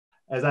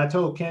as I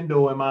told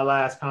Kendall in my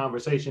last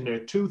conversation, there are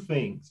two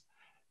things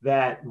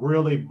that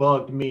really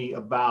bugged me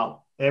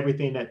about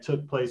everything that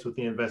took place with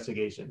the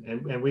investigation.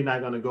 And we're not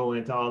going to go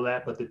into all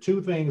that, but the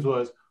two things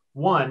was,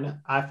 one,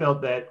 I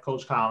felt that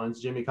Coach Collins,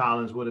 Jimmy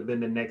Collins, would have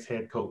been the next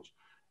head coach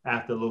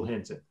after Lou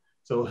Henson.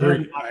 So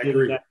him not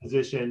getting that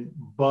position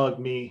bugged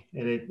me,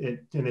 and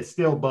it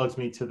still bugs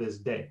me to this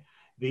day.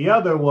 The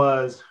other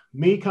was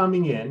me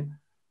coming in,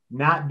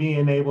 not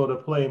being able to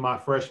play my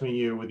freshman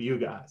year with you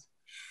guys,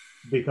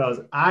 because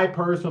I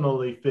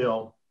personally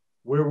feel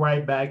we're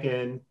right back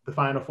in the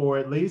Final Four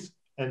at least.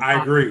 And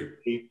I agree.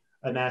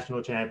 A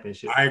national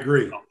championship. I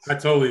agree. I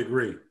totally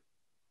agree.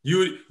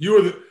 You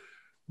were the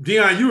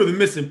Deon, you were the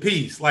missing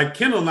piece. Like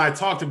Kendall and I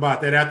talked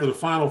about that after the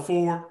Final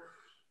Four,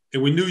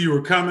 and we knew you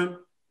were coming.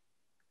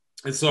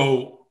 And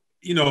so,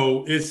 you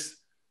know, it's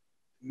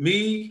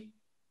me,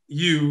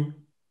 you,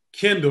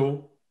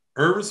 Kendall,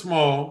 Irvin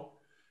Small,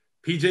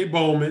 PJ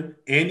Bowman,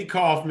 Andy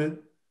Kaufman,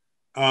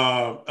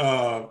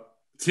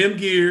 Tim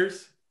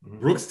Gears,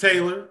 Brooks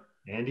Taylor,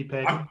 Andy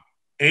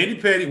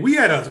Petty. We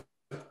had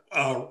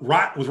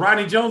was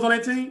Rodney Jones on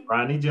that team?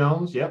 Rodney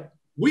Jones, yep.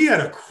 We had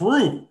a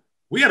crew.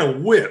 We had a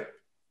whip,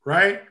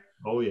 right?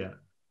 Oh, yeah.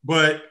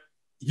 But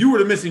you were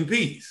the missing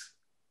piece.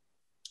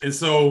 And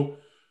so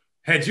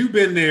had you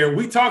been there,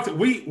 we talked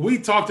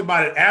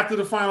about it after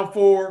the Final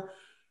Four.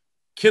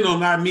 Kendall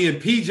and I, me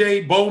and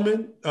PJ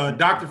Bowman,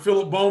 Dr.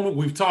 Philip Bowman,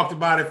 we've talked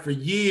about it for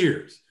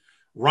years.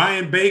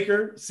 Ryan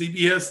Baker,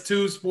 CBS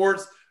 2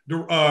 Sports,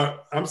 news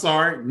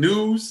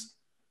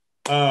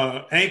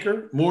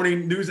anchor,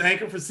 morning news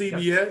anchor for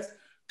CBS,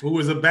 who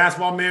was a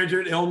basketball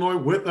manager at Illinois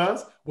with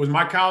us, was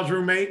my college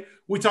roommate.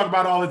 We talk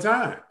about it all the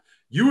time.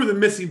 You were the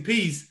missing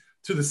piece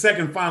to the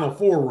second Final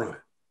Four run.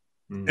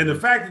 Mm-hmm. And the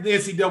fact that the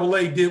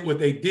NCAA did what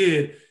they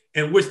did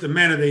and which the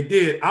manner they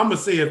did, I'm going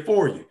to say it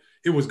for you.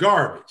 It was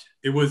garbage.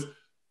 It was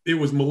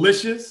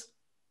malicious.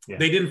 Yeah.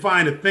 They didn't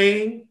find a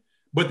thing,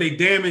 but they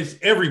damaged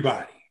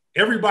everybody.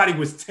 Everybody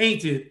was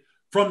tainted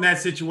from that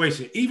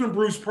situation. Even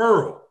Bruce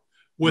Pearl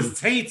was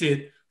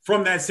tainted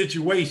from that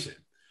situation.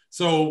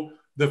 So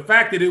the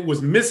fact that it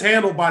was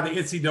mishandled by the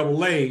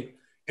NCAA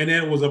and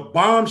that it was a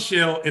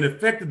bombshell and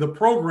affected the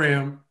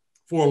program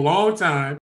for a long time,